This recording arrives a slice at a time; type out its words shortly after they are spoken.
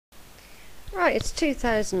Right, it's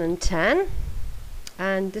 2010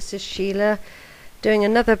 and this is Sheila doing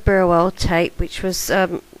another Burwell tape, which was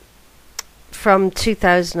from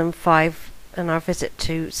 2005 and our visit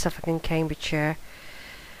to Suffolk and Cambridgeshire.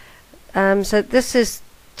 So this is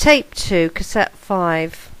tape 2, cassette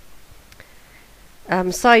 5,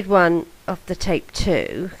 side 1 of the tape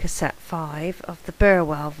 2, cassette 5 of the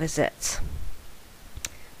Burwell visit.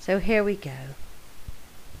 So here we go.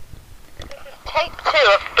 Tape 2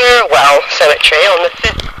 of Burwell Cemetery on the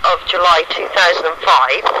 5th of July 2005.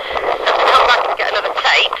 Have to come back and get another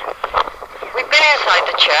tape. We've been inside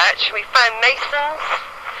the church. We found masons.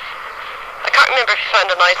 I can't remember if we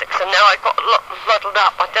found an Isaacson now. I got muddled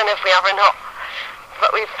up. I don't know if we have or not.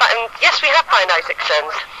 But we found, yes, we have found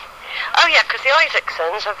Isaacsons. Oh yeah, because the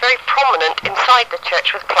Isaacsons are very prominent inside the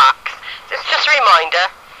church with plaques. It's just a reminder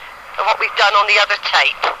of what we've done on the other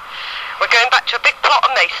tape. We're going back to a big plot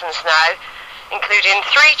of masons now, including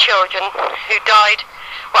 3 children who died,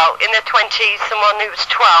 well, in their 20s, and one who was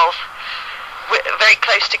 12, very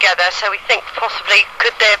close together, so we think possibly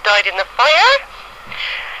could they have died in the fire?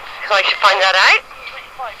 Because I should find that out.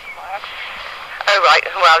 Oh right,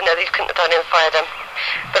 well no, these couldn't have died in the fire then.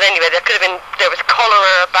 But anyway, there could have been, there was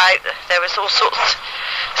cholera about, there was all sorts of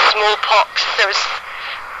smallpox, there was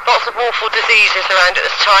lots of awful diseases around at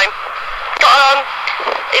this time. Got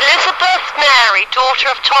Elizabeth Mary, daughter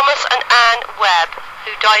of Thomas and Anne Webb,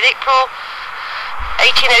 who died April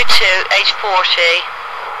 1802, aged 40.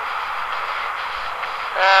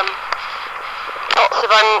 Lots of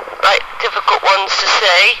difficult ones to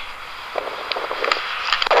see.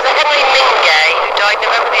 There's Henry Mingay, who died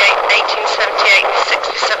November the 8th, 1878, in his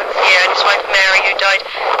 67th year, and his wife Mary, who died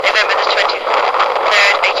November the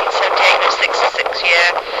 23rd, 1878, in her 66th year.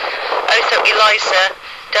 Also Eliza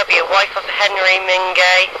W., wife of Henry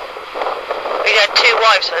Mingay. We had 2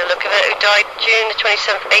 wives by the look of it, who died June the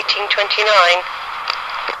 27th, 1829.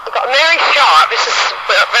 We've got Mary Sharp, this is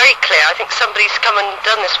very clear, I think somebody's come and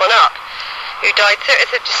done this one up, who died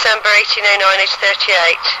 30th of December 1809, aged 38.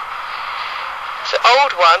 It's an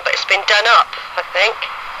old one, but it's been done up, I think.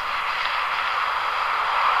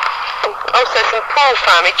 Also some Paul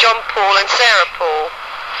family, John Paul and Sarah Paul,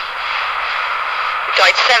 who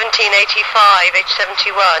died 1785, aged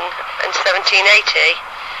 71, and 1780.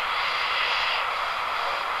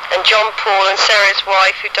 And John Paul and Sarah's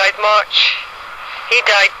wife, who died he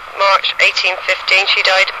died March 1815, she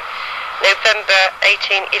died November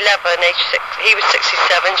 1811, aged 6, he was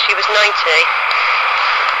 67, she was 90.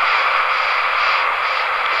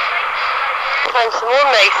 And some more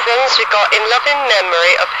Masons. We've got in loving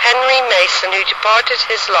memory of Henry Mason, who departed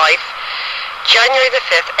his life January the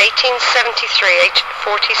 5th, 1873, aged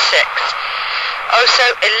 46. Also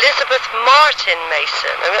Elizabeth Martin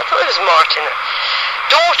Mason, I thought it was Martin,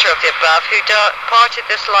 daughter of the above, who departed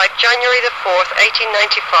this life January the 4th,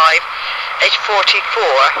 1895, aged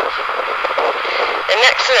 44. And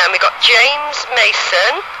next to them we got James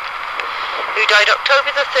Mason, who died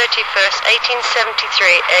October the 31st,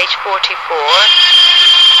 1873, aged 44,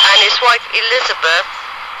 and his wife Elizabeth,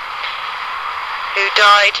 who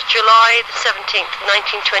died July the 17th,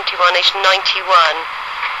 1921, aged 91.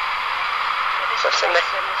 And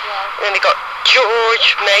then we got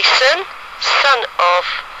George Mason, son of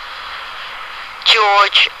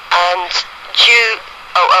George and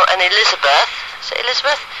and Elizabeth, is it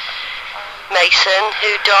Elizabeth Mason,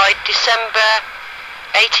 who died December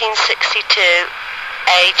 1862,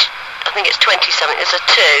 age, I think it's 20-something, there's a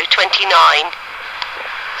 29.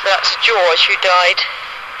 So that's George, who died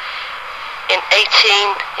in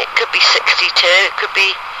it could be 62, it could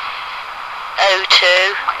be 02.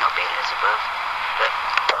 Might not be Elizabeth.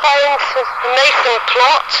 Mason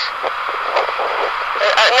plot.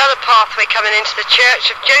 Another pathway coming into the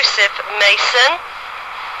church of Joseph Mason.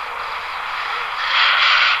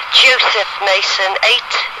 Joseph Mason,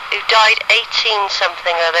 who died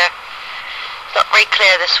 18-something or other. It's not very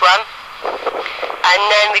clear, this one. And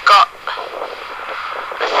then we got,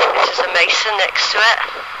 I think this is a Mason next to it.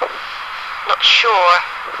 Not sure.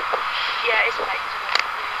 Yeah, it's Mason.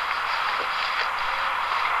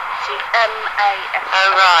 C-M-A-S. Oh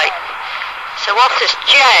right. So what's this?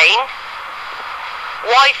 Jane,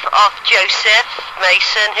 wife of Joseph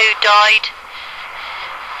Mason, who died,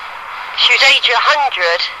 she was age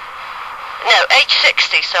 100. No, age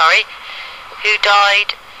 60, sorry, who died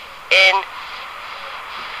in,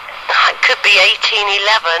 it could be 1811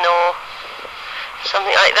 or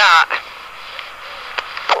something like that.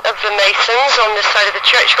 Of the Masons on this side of the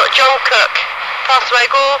church, you've got John Cook, passed away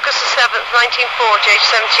August the 7th, 1940, age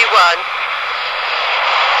 71.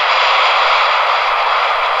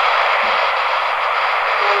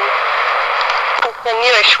 The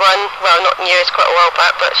newish one, well, not new, it's quite a while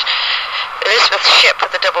back, but Elizabeth Ship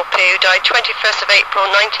with the double P, who died 21st of April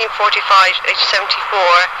 1945, age 74.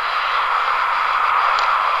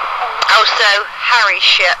 Also, Harry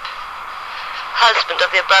Ship, husband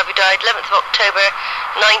of the above, who died 11th of October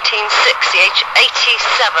 1960, age 87.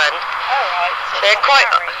 Oh, right. So they're quite...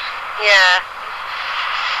 Yeah.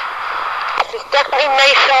 This is definitely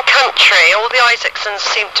Mason country. All the Isaacsons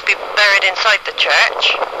seem to be buried inside the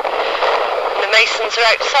church. And the Masons are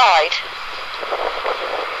outside.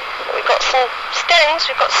 We've got some stones.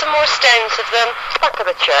 We've got some more stones of them. Back of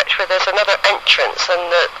the church where there's another entrance, and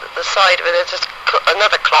the side of it there's just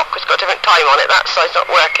another clock. It's got a different time on it. That side's not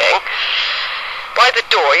working. By the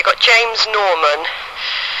door you've got James Norman,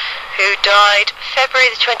 who died February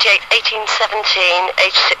the 28th, 1817,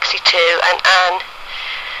 age 62, and Anne,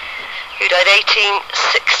 who died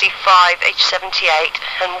 1865, age 78,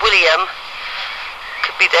 and William,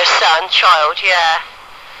 could be their child, yeah.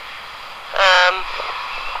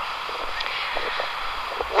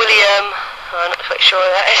 William, I'm not quite sure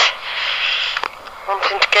where that is.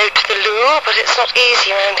 Wanting to go to the loo, but it's not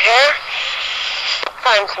easy around here.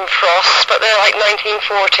 Found some frosts, but they're like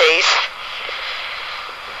 1940s.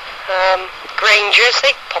 Grangers,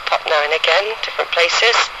 they pop up now and again, different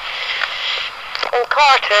places. And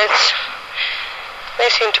Carters, they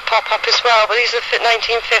seem to pop up as well, but these are the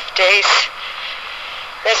 1950s.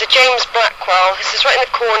 There's a James Blackwell. This is right in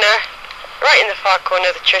the corner, right in the far corner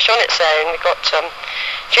of the church on its own. We've got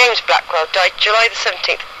James Blackwell, died July the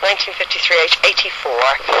 17th, 1953, age 84.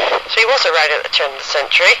 So he was around at the turn of the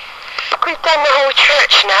century. We've done the whole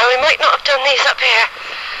church now. We might not have done these up here.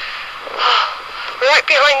 Oh, we're right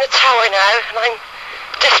behind the tower now, and I'm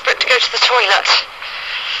desperate to go to the toilet.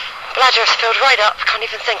 Bladder's filled right up. Can't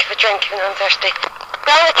even think of a drink even though I'm thirsty.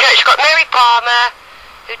 Down the church, we've got Mary Palmer,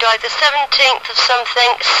 who died the 17th of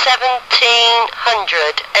something,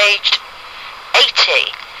 1700, aged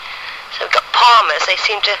 80. So we've got Palmers. They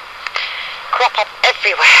seem to crop up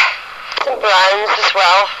everywhere. Some Browns as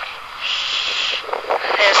well.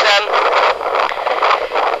 There's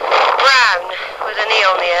Brown with an E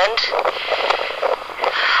on the end.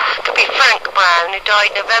 Could be Frank Brown, who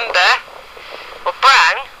died November. Well,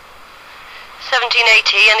 Brown,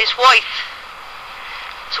 1780, and his wife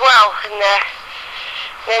as well in there.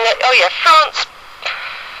 And then, oh yeah, France.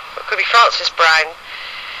 It could be Francis Brown.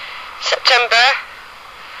 September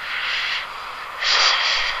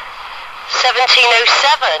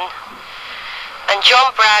 1707. And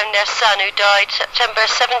John Brown, their son, who died September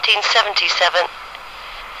 1777,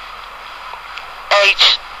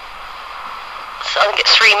 age, I think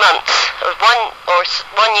it's 3 months, or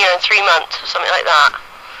 1 year and 3 months, or something like that.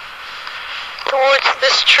 Towards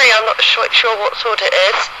this tree, I'm not sure what sort it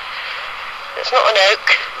is. It's not an oak.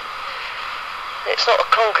 It's not a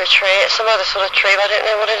conker tree. It's some other sort of tree, but I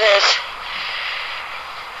don't know what it is.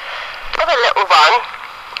 Another little one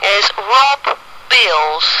is Rob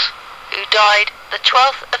Beals, who died the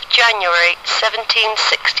 12th of January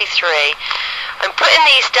 1763. I'm putting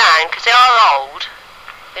these down because they are old.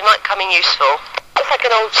 They might come in useful. Looks like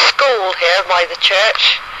an old school here by the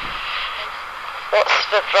church. What's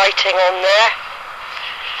the writing on there?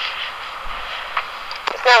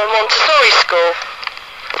 It's now a Montessori school.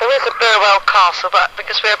 There is a Burwell castle, but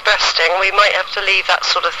because we're bursting, we might have to leave that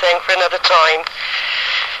sort of thing for another time.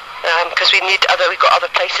 Because we've got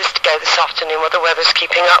other places to go this afternoon while the weather's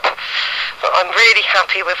keeping up. But I'm really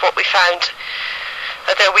happy with what we found,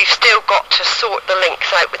 although we've still got to sort the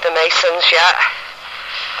links out with the Masons yet.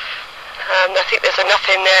 I think there's enough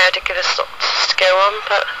in there to give us lots to go on,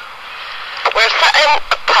 but we're sat in a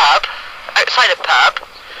pub, outside a pub.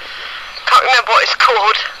 Can't remember what it's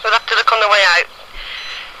called. We'll have to look on the way out.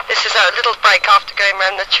 This is our little break after going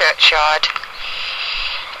round the churchyard.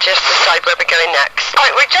 Just decide where we're going next.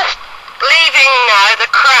 Right, we're just leaving now the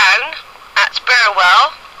Crown at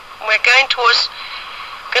Burwell. We're going to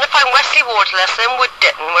find Westley Waterless and Wood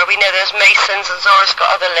Ditton, where we know there's Masons and Zora's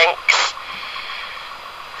got other links.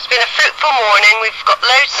 It's been a fruitful morning. We've got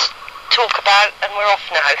loads to talk about, and we're off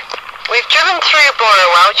now. We've driven through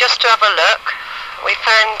Burwell just to have a look. We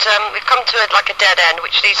found we've come to like a dead end,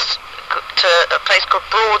 which leads to a place called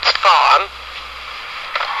Broad's Farm,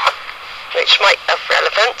 which might have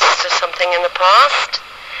relevance to something in the past.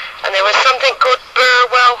 And there was something called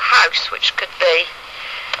Burwell House, which could be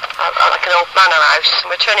like an old manor house.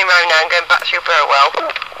 And we're turning around now and going back through Burwell.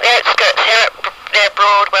 The outskirts here near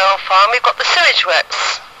Broadwell Farm, we've got the sewage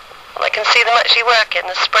works. And I can see them actually working.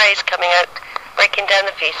 The spray's coming out, breaking down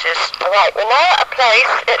the pieces. Alright, we're now at a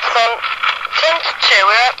place, it's 10 to 2,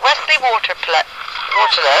 we're at Westley Waterless.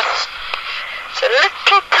 It's a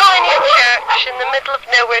little tiny church in the middle of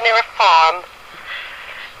nowhere near a farm.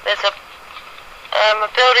 There's a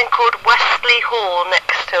building called Westley Hall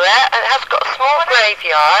next to it, and it has got a small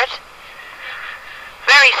graveyard.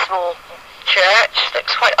 Very small church.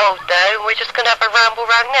 Looks quite old though. We're just going to have a ramble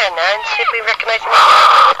round there now and see if we recognise it.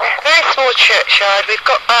 Very small churchyard. We've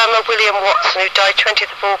got a William Watson who died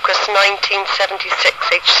 20th of August 1976,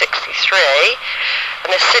 aged 63.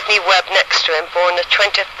 And there's Sidney Webb next to him, born the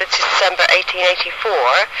 20th of December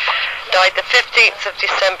 1884. Died the 15th of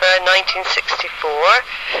December 1964.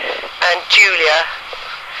 And Julia,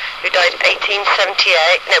 who died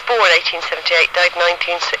 1878, no, born 1878, died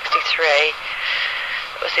 1963.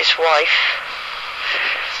 That was his wife.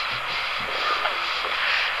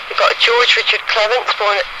 We've got George Richard Clements,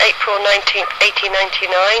 born April 19th,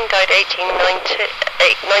 1899, died 1980.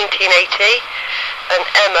 And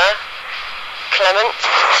Emma Clements,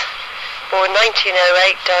 born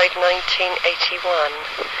 1908, died 1981.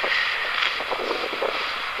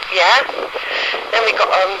 Yeah. Then we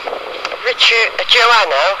got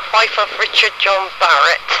Joanna, wife of Richard John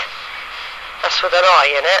Barrett. That's with an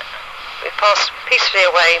I in it. We passed peacefully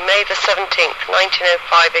away May the 17th,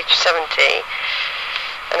 1905, age 70.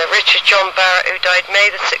 And a Richard John Barrett who died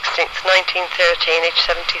May the 16th, 1913, age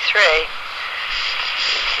 73.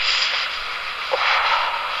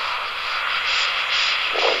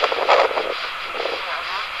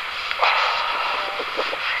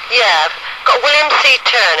 Yeah, got William C.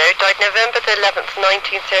 Turner, who died November the 11th,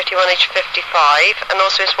 1931, age 55, and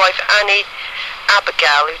also his wife Annie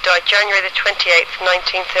Abigail, who died January the 28th,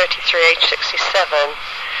 1933, age 67.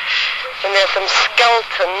 And there's some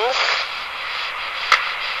skeletons.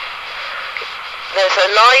 There's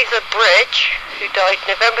Eliza Bridge, who died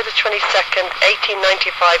November the 22nd,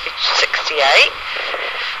 1895, age 68.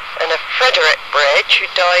 And a Frederick Bridge,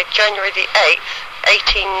 who died January the 8th,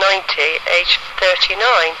 1890, age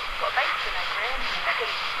 39.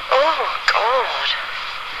 Oh, God.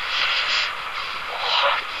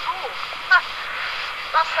 What?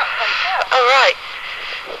 That's that place there. Oh, right.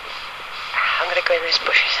 I'm going to go in those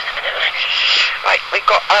bushes in a minute. Right, we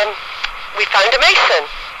found a mason.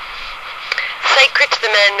 Sacred to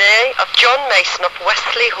the memory of John Mason of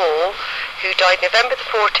Westley Hall, who died November the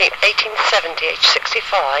 14th, 1870, aged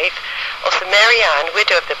 65. Also Mary Ann,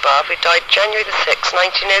 widow of the above, who died January the 6th,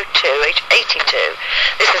 1902, aged 82.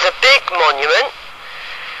 This is a big monument,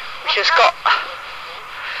 which has got...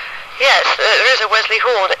 Yes, there is a Westley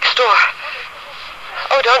Hall next door.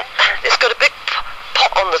 Hold on, it's got a big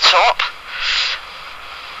pot on the top.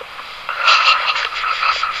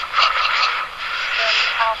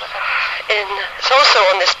 It's also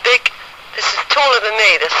on this big, this is taller than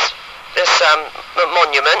me, this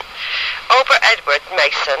monument. Albert Edward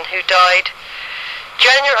Mason, who died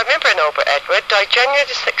January, I remember an Albert Edward, died January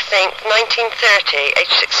the 16th, 1930,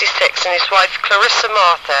 age 66, and his wife Clarissa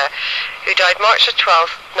Martha, who died March the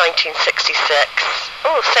 12th, 1966.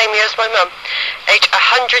 Oh, same year as my mum, age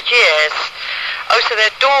 100 years. Also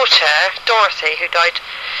their daughter, Dorothy, who died,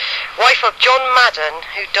 wife of John Madden,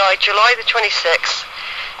 who died July the 26th,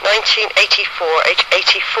 1984, age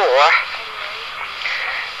 84.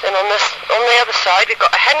 Then on the other side, we've got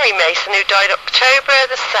a Henry Mason who died October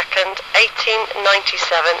the 2nd, 1897,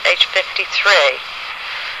 age 53.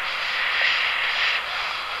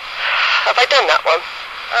 Have I done that one?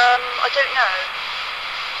 I don't know.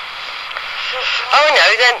 Oh no,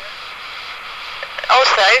 then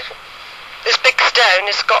also this big stone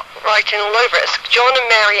has got writing all over it. It's John and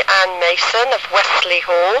Mary Ann Mason of Westley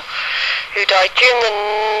Hall, who died June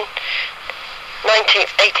the 19th,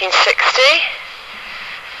 1860.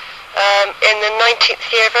 In the 19th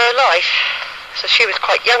year of her life. So she was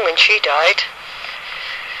quite young when she died.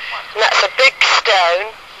 And that's a big stone,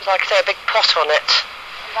 like I say, a big pot on it.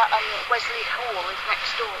 And that Westley Hall is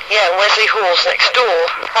next door. Yeah, Westley Hall's next door.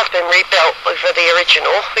 Has been rebuilt over the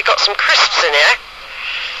original. We got some crisps in here.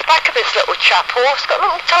 The back of this little chapel, it's got a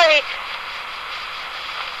little tiny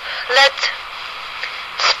lead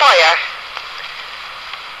spire.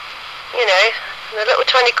 You know, and a little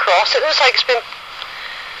tiny cross. It looks like it's been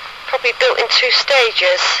probably built in 2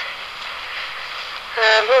 stages.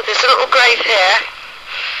 Oh, there's a little grave here.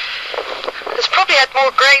 There's probably had more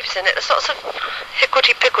graves in it. There's lots of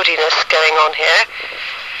hickledy-pickledy-ness going on here.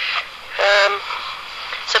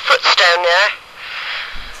 There's a footstone there.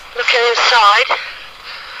 Looking inside.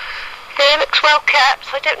 Yeah, it looks well kept.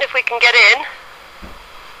 I don't know if we can get in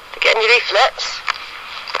to get any leaflets.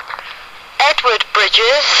 Edward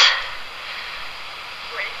Bridges.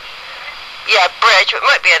 Yeah, Bridge, it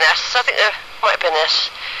might be an S. I think there might be an S.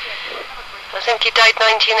 I think he died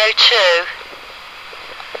 1902.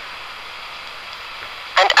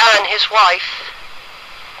 And Anne, his wife.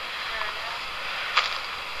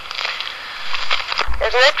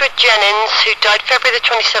 There's an Edward Jennings who died February the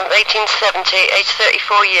 27th, 1870, aged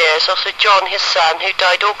 34 years. Also John, his son, who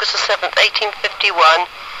died August the 7th, 1851,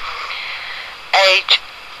 aged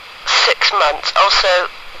 6 months. Also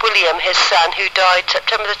William, his son, who died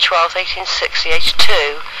September the 12th, 1860, aged 2.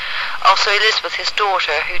 Also Elizabeth, his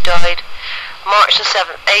daughter, who died March the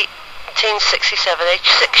 7th, 1867, aged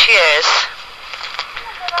 6 years.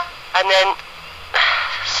 And then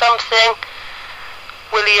something,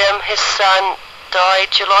 William, his son,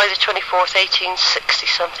 died July the 24th, 1860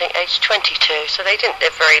 something, aged 22. So they didn't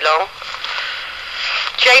live very long.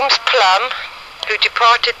 James Plum, who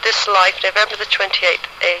departed this life November the 28th,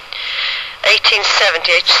 1870,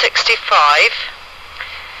 aged 65.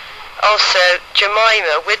 Also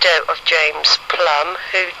Jemima, widow of James Plum,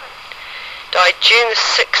 who died June the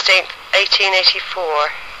 16th, 1884.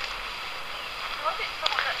 I think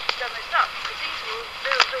someone actually done this up, because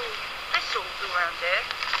this all around here.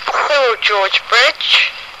 Cyril George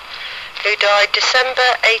Bridge, who died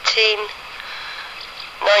December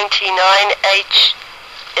 1899, aged,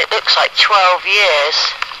 it looks like 12 years.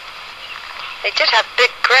 They did have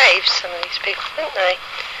big graves, some of these people, didn't they?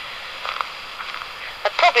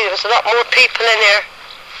 And probably there was a lot more people in here.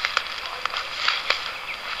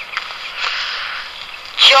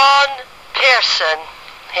 John Pearson,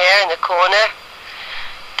 here in the corner,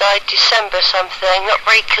 died December something, not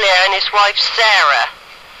very clear, and his wife Sarah.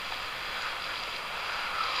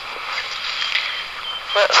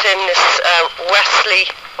 That's in this Westley,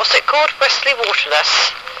 what's it called? Westley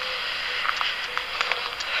Waterless.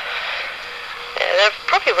 Yeah, there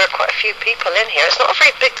probably were quite a few people in here. It's not a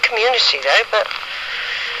very big community though, but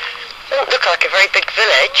it doesn't look like a very big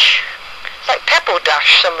village. It's like Pebble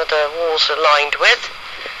Dash, some of the walls are lined with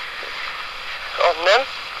on them.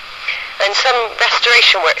 And some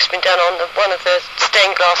restoration work's been done on one of the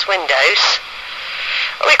stained glass windows.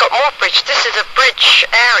 Oh, we've got more bridge. This is a bridge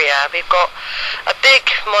area. We've got a big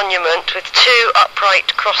monument with 2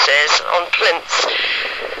 upright crosses on plinths.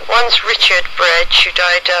 One's Richard Bridge, who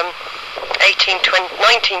died 1921,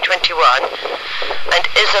 and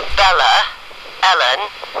Isabella Ellen,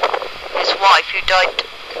 his wife, who died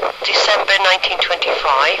December 1925,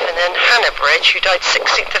 and then Hannah Bridge, who died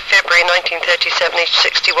 16th of February 1937, aged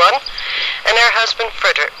 61, and her husband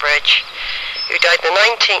Frederick Bridge, who died the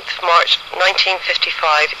 19th of March 1955,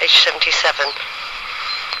 aged 77.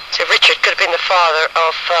 So Richard could have been the father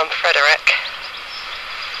of Frederick.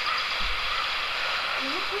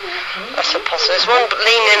 I suppose there's one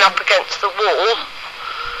leaning up against the wall.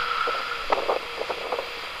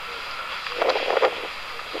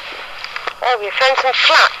 Oh, we found some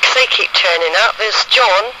flax. They keep turning up. There's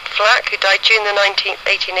John Flack, who died June the 19th,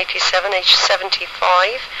 1887, aged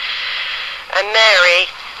 75. And Mary,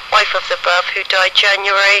 wife of the above, who died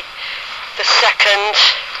January the 2nd,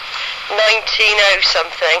 1900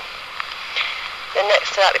 something. Then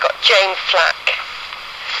next to that we've got Jane Flack,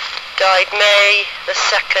 died May the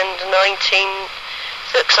 2nd,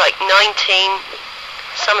 looks like 19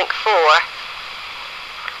 something 4.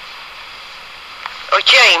 Or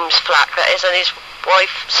James Flack, that is, and his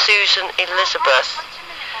wife Susan Elizabeth.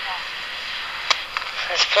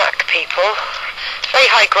 There's Flack people. It's very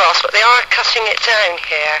high grass, but they are cutting it down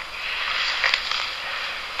here.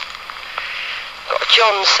 Got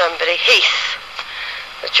John somebody, Heath.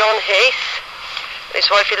 John Heath, his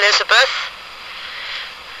wife Elizabeth.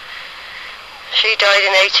 She died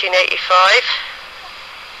in 1885.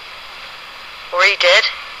 Or he did.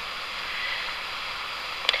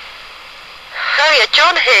 Oh yeah,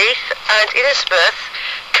 John Heath and Elizabeth,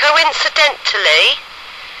 coincidentally,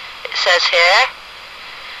 it says here,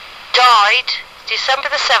 died December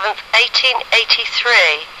the 7th,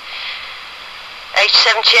 1883, aged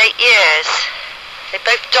 78 years. They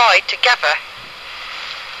both died together.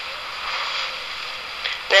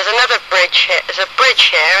 There's another bridge here. There's a bridge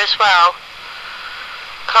here as well.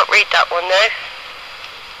 Can't read that one though.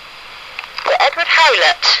 But Edward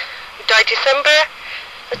Howlett, who died December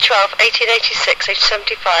the 12th, 1886, aged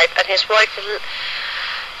 75, and his wife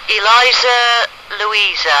Eliza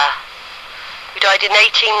Louisa, who died in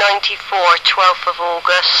 1894, 12th of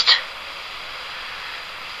August,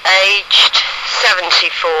 aged 74.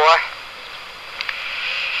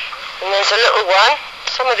 And there's a little one.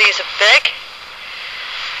 Some of these are big.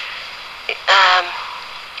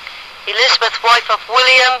 Elizabeth, wife of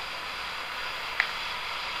William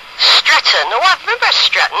Stretton. Oh, I remember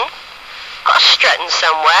Stretton. Got a Stretton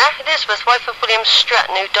somewhere. Elizabeth, wife of William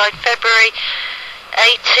Stretton, who died February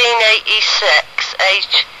 1886,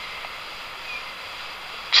 aged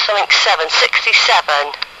something 67.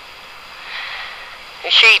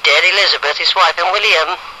 She did, Elizabeth, his wife, and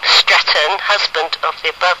William Stretton, husband of the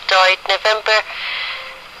above, died November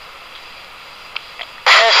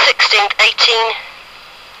 16th, 18...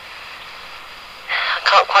 I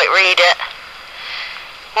can't quite read it.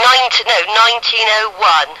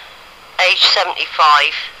 1901, age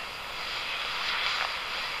 75.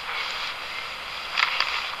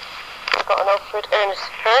 I've got an Alfred Ernest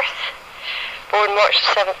Firth, born March the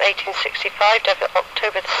 7th, 1865, died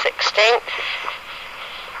October the 16th.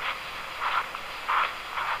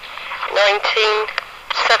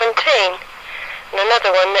 1917, and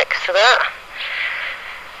another one next to that.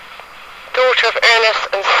 Daughter of Ernest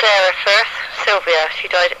and Sarah Firth, Sylvia. She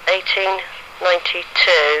died 1892.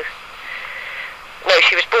 No,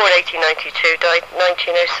 she was born 1892, died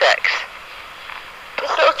 1906.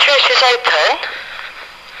 This little church is open,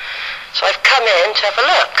 so I've come in to have a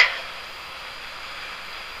look.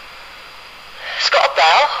 It's got a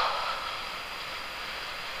bell.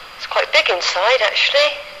 It's quite big inside,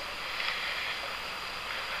 actually.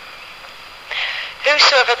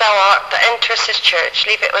 Whosoever thou art that enterest this church,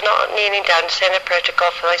 leave it with not kneeling down, saying a prayer to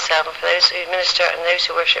God for thyself and for those who minister and those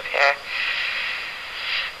who worship here.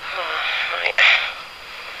 Right.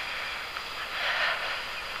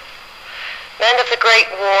 Men of the Great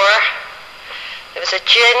War. There was a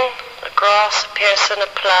gin, a grass, a Pearson, a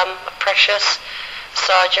plum, a precious, a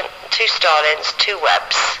sergeant, 2 starlings, 2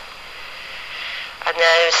 webs. And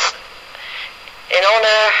there's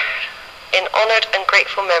in honoured and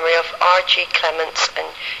grateful memory of R.G. Clements and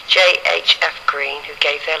J.H.F. Green, who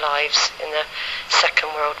gave their lives in the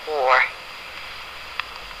Second World War.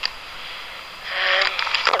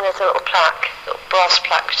 And there's a little plaque, a little brass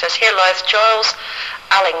plaque, which says, "Here lies Giles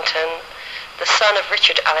Allington, the son of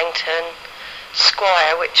Richard Allington,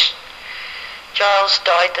 Squire, which Giles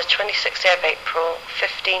died the 26th day of April,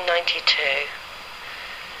 1592.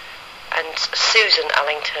 And Susan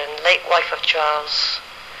Allington, late wife of Giles,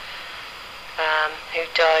 who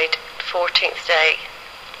died 14th day,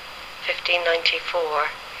 1594.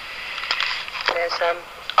 There's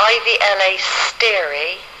Ivy L.A.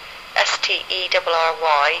 Sterry,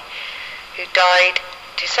 S-T-E-R-R-Y, who died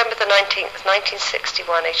December the 19th,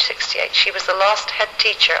 1961, age 68. She was the last head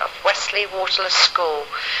teacher of Westley Waterless School,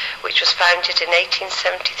 which was founded in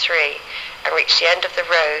 1873 and reached the end of the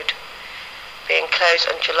road, being closed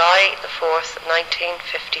on July the 4th,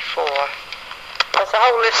 1954. There's a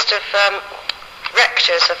whole list of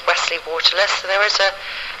rectors of Westley Waterless. So there was a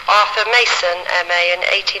Arthur Mason, M.A. in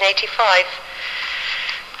 1885,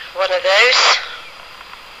 one of those.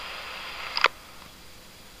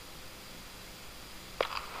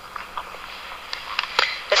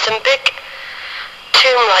 There's some big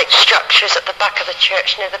tomb-like structures at the back of the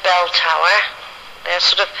church near the bell tower. They're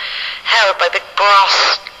sort of held by big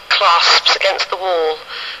brass clasps against the wall,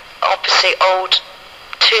 opposite old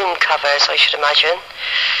tomb covers, I should imagine.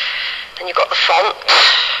 And you've got the font.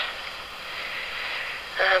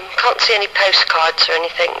 Can't see any postcards or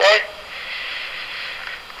anything, no.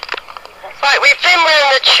 Right, we've been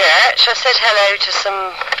round the church. I said hello to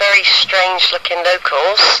some very strange-looking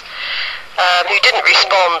locals who didn't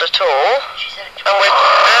respond at all. And we're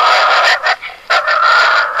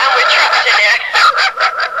trapped in here.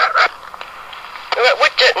 We're at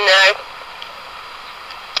Woodton now,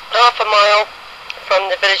 half a mile from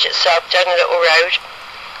the village itself, down a little road.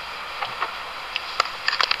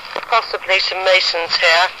 Possibly some masons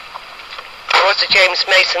here. There was a James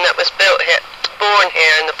Mason that was born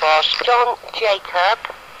here in the past. John Jacob,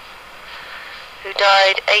 who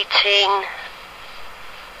died 1813,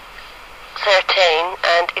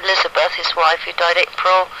 and Elizabeth, his wife, who died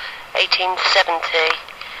April 1870,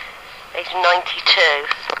 age 92.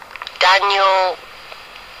 Daniel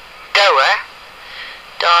Gower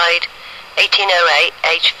died 1808,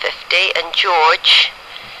 age 50, and George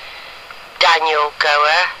Daniel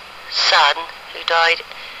Gower, son, who died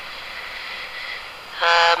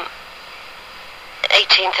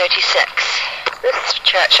 1836. This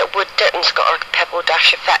church at Woodton's got a pebble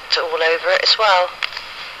dash effect all over it as well.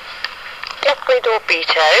 Geoffrey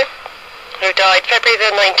Dorbito, who died February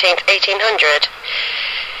the 19th, 1800,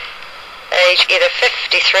 age either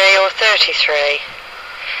 53 or 33.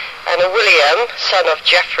 And a William, son of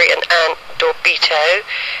Geoffrey and Anne Dorbito,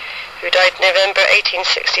 who died November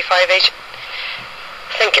 1865, age,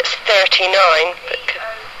 I think it's 39. But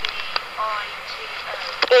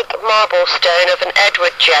big marble stone of an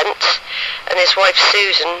Edward gent and his wife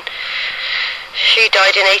Susan. She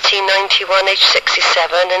died in 1891, age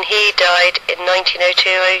 67, and he died in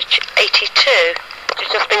 1902, age 82.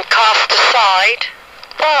 He's just been cast aside.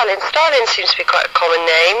 Starling seems to be quite a common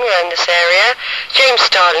name around this area. James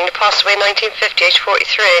Starling, who passed away in 1950, age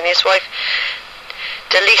 43, and his wife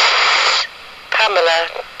Delise Pamela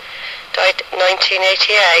died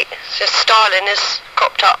 1988. So Starling is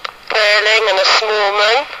cropped up. Burling and a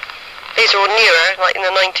Smallman. These are all newer, like in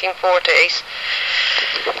the 1940s.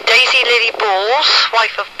 Daisy Lily Balls,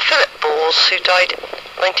 wife of Philip Balls, who died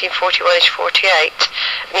 1941, age 48,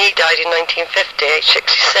 and he died in 1950, age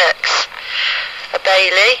 66. A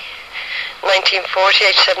Bailey, 1940,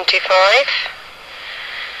 age 75,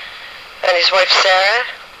 and his wife Sarah,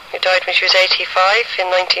 who died when she was 85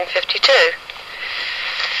 in 1952.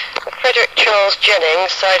 Frederick Charles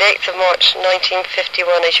Jennings died 8th of March 1951,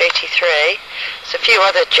 age 83. There's a few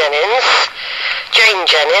other Jennings. Jane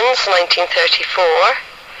Jennings, 1934.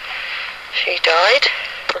 She died.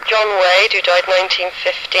 John Wade, who died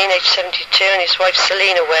 1915, age 72, and his wife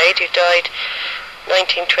Selina Wade, who died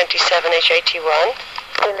 1927, age 81.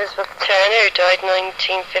 Elizabeth Turner, who died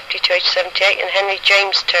 1952, age 78, and Henry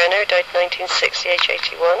James Turner, who died 1960, age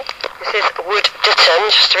 81. This is Wood Ditton,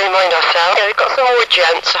 just to remind ourselves. Yeah, we've got some more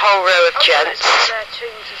gents, a whole row of gents. Their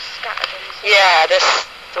tombs are scattered on the side. Yeah, this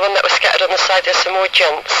the one that was scattered on the side. There's some more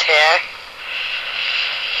gents here.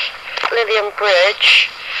 Lillian Bridge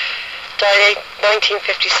died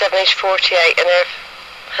 1957, age 48, and her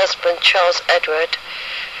husband Charles Edward,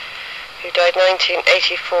 who died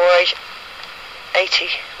 1984, age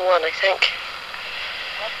 81, I think.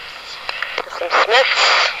 There's some Smiths,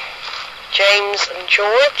 James and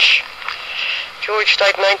George. George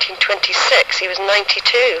died 1926, he was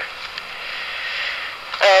 92.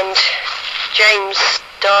 And James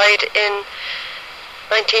died in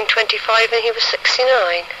 1925 and he was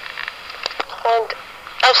 69. And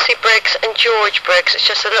Elsie Briggs and George Briggs, it's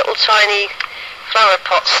just a little tiny flower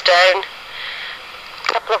pot stone.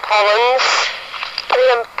 A couple of Hollands.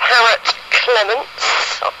 William Parrott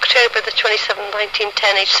Clements, October the 27th,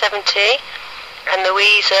 1910, age 70. And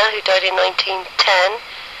Louisa, who died in 1910.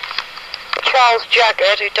 Charles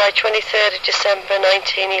Jaggard, who died 23rd of December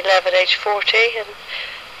 1911, age 40. And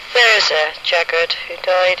Thurza Jaggard, who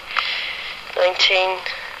died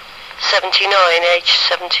 1979, age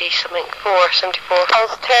 74.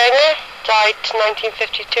 Charles Turner died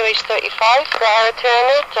 1952, age 35. Clara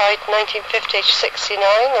Turner died 1950, age 69.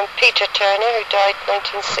 And Peter Turner, who died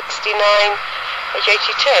 1969, age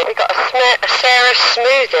 82. We got a Sarah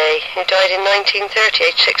Smoothie, who died in 1930,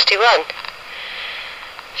 age 61.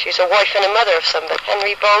 She's a wife and a mother of somebody.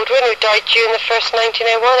 Henry Baldwin, who died June the 1st,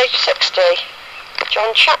 1901, age 60.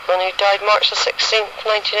 John Chapman, who died March the 16th,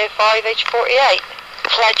 1905, age 48.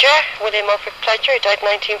 Pledger, William Alfred Pledger, who died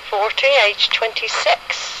 1940, age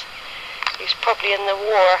 26. He was probably in the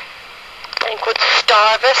war. And called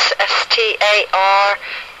Starvis, S-T-A-R-V-I-S,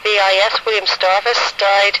 William Starvis,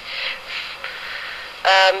 died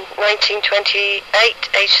 1928,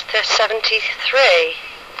 age 73.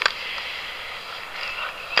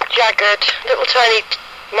 Jagged, little tiny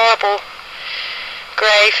marble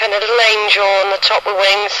grave and a little angel on the top with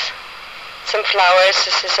wings. Some flowers.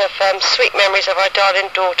 This is of sweet memories of our darling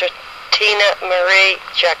daughter, Tina Marie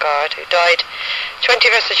Jaggard, who died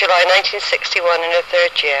 21st of July 1961 in her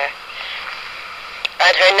 3rd year.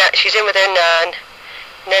 And she's in with her nan,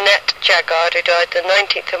 Nanette Jaggard, who died the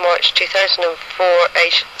 19th of March 2004,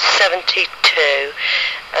 aged 72.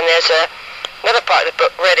 And there's another part of the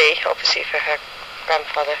book ready, obviously, for her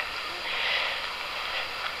grandfather.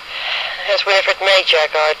 There's Winifred May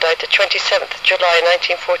Jaggard, died the 27th of July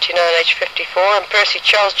 1949, age 54, and Percy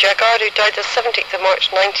Charles Jaggard, who died the 17th of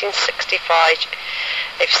March 1965,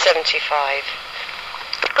 age 75.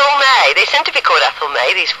 Ethel May, they seem to be called Ethel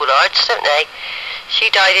May, these Woolards, don't they?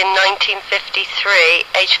 She died in 1953,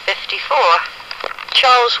 age 54.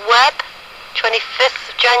 Charles Webb,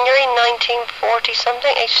 25th of January 1940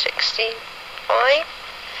 something, age 65.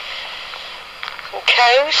 Some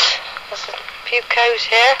cows, there's a few cows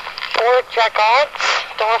here. 4 Jaggards,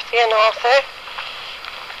 Dorothy and Arthur.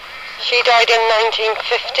 She died in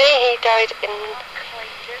 1950, he died in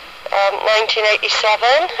 1987.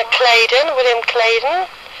 A Claydon, William Claydon,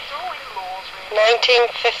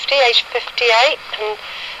 1950, age 58. And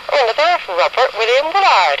another Robert William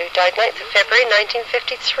Willard, who died 9th of February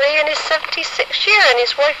 1953 in his 76th year. And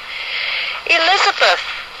his wife Elizabeth,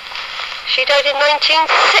 she died in 1960,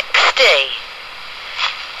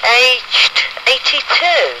 aged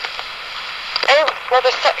 82.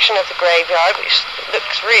 Another section of the graveyard which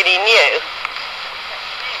looks really new.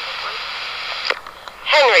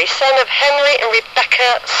 Henry, son of Henry and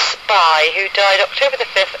Rebecca Spy, who died October the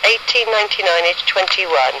 5th, 1899, aged 21.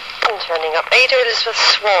 And turning up, Ada Elizabeth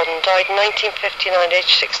Swan, died 1959,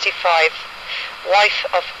 aged 65. Wife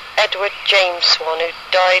of Edward James Swan, who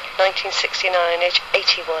died 1969, aged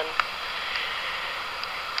 81.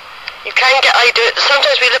 You can get idea.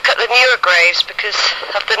 Sometimes we look at the newer graves because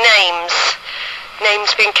of the names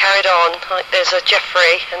being carried on. Like there's a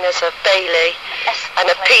Jeffrey and there's a Bailey and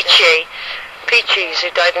a Peachy. Peaches, who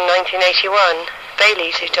died in 1981.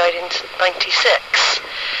 Bailey's, who died in 96.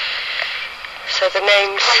 So the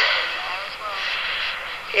names...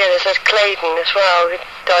 Yeah, there's a Claydon as well, who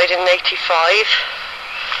died in 85.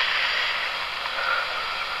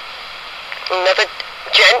 Another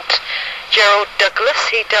gent, Gerald Douglas,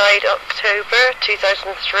 he died October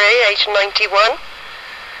 2003, aged 91.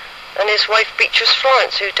 And his wife Beatrice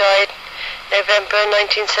Florence, who died November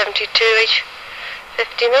 1972, aged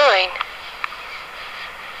 59.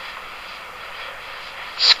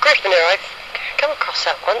 Scrivener, I've come across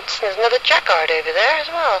that once. There's another Jackard over there as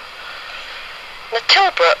well. And a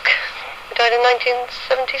Tilbrook, who died in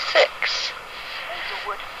 1976.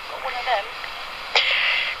 Hazelwood, got one of them.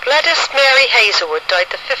 Gladys Mary Hazelwood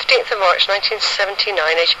died the 15th of March 1979,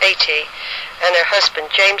 aged 80, and her husband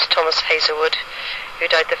James Thomas Hazelwood, who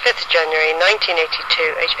died the 5th of January 1982,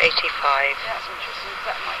 aged 85. That's interesting,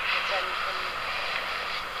 that might fit in from...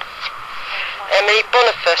 Emily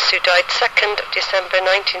Boniface, who died 2nd of December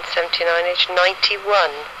 1979, aged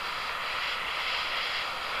 91.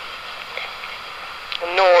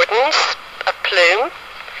 Nordens, a Plume.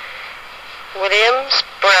 Williams,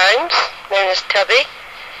 Browns, known as Tubby.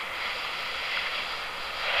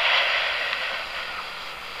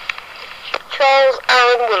 Charles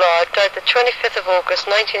Aaron Woolard died the 25th of August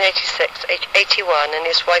 1986, aged 81, and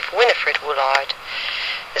his wife Winifred Woolard.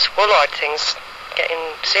 This Woolard thing's getting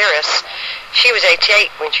serious. She was 88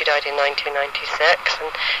 when she died in 1996,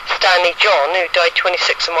 and Stanley John, who died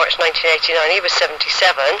 26th of March 1989, he was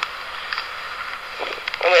 77.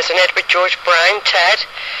 And there's an Edward George Brown, Ted,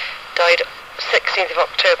 died 16th of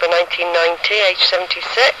October 1990, aged 76.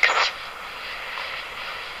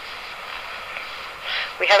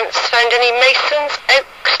 We haven't found any Masons,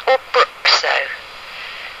 Oaks or Brooks though,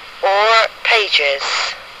 or Pages,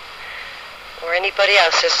 or anybody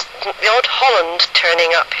else. There's the odd Holland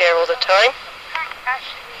turning up here all the time. Frank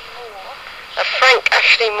Ashley Moore. A Frank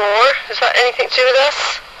Ashley Moore, is that anything to do with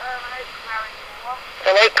us? An Oak married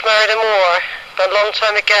An Oak married a Moore. a Moore, a long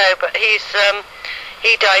time ago, but he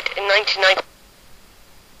died in 1990.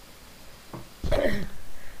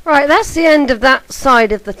 Right, that's the end of that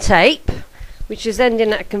side of the tape, which is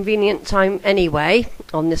ending at a convenient time anyway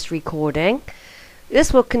on this recording.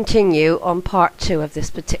 This will continue on part 2 of this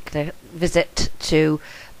particular visit to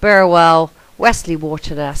Burwell, Westley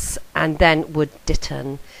Waterless, and then Wood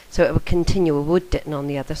Ditton. So it will continue with Wood Ditton on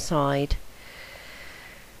the other side.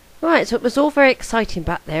 Right, so it was all very exciting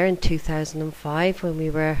back there in 2005 when we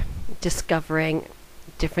were discovering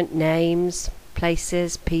different names,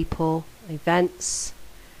 places, people, events.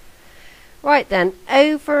 Right then,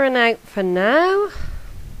 over and out for now.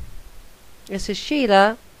 This is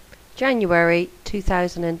Sheila, January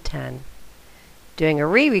 2010, doing a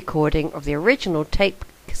re-recording of the original tape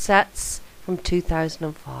cassettes from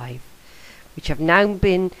 2005, which have now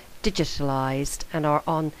been digitalized and are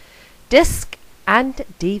on disc and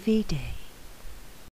DVD.